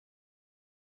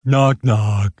Knock,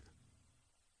 knock.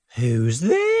 Who's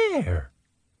there?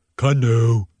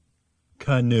 Canoe.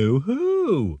 Canoe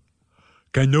who?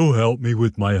 Can you help me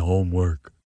with my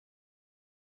homework?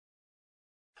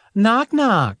 Knock,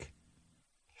 knock.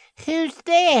 Who's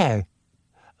there?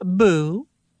 Boo?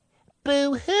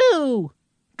 Boo-hoo!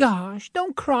 Gosh,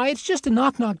 don't cry. It's just a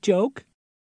knock-knock joke.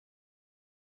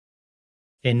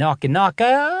 A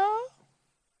knock-a-knocka?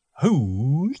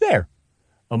 Who's there?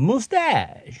 A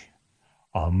mustache.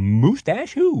 A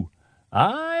mustache who?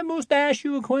 I must ask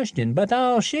you a question, but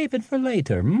I'll shave it for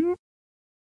later,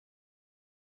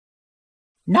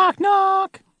 Knock,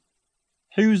 knock.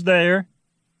 Who's there?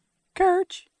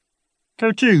 Kirch.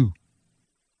 Kerchoo.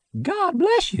 God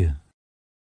bless you.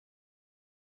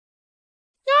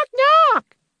 Knock,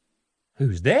 knock!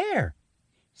 Who's there?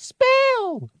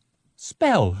 Spell!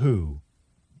 Spell who?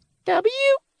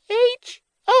 W-H-O!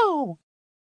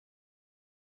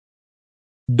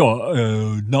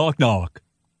 Knock, knock.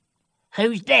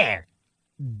 Who's there?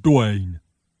 Dwayne.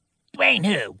 Blaine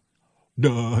who?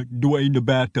 Dwayne, the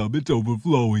bathtub, it's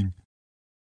overflowing.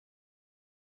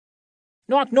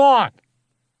 Knock, knock.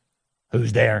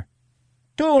 Who's there?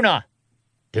 Tuna.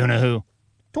 Tuna who?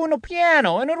 Tuna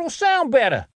piano, and it'll sound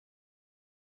better.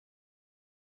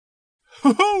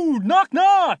 Ho-ho! Knock,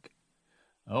 knock!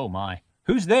 Oh, my.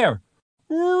 Who's there?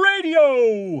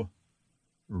 Radio!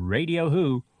 Radio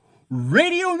who?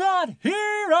 Radio not! Here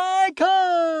I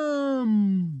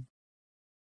come!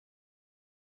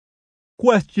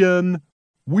 Question.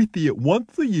 We see it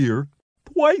once a year,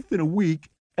 twice in a week,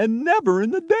 and never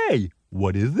in a day.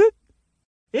 What is it?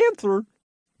 Answer.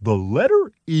 The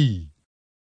letter E.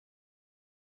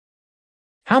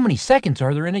 How many seconds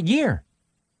are there in a year?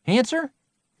 Answer.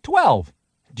 12.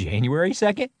 January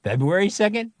 2nd, February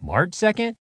 2nd, March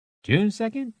 2nd, June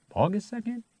 2nd, August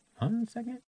 2nd,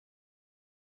 2nd.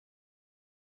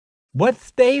 What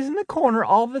stays in the corner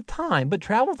all the time but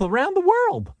travels around the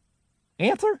world?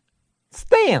 Answer.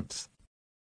 Stamps.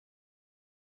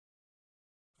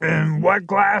 In what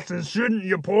glasses shouldn't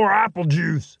you pour apple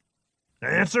juice?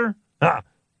 Answer? The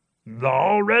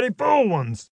already full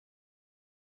ones.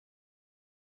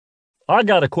 I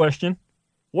got a question.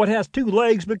 What has 2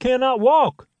 legs but cannot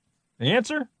walk?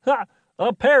 Answer?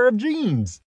 A pair of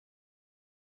jeans.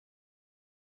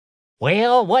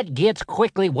 Well, what gets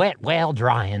quickly wet while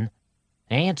drying?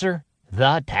 Answer,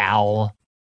 the towel.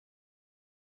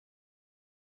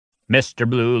 Mr.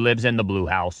 Blue lives in the blue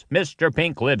house, Mr.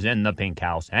 Pink lives in the pink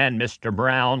house, and Mr.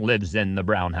 Brown lives in the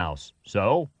brown house.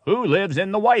 So, who lives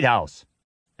in the White House?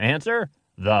 Answer,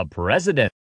 the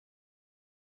president.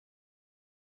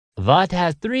 What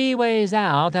has 3 ways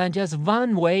out and just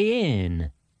 1 way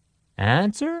in?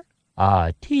 Answer,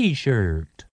 a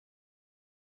T-shirt.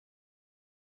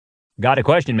 Got a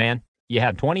question, man. You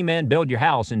have 20 men build your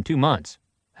house in 2 months.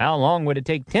 How long would it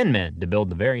take 10 men to build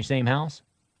the very same house?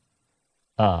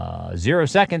 0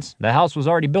 seconds. The house was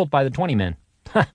already built by the 20 men.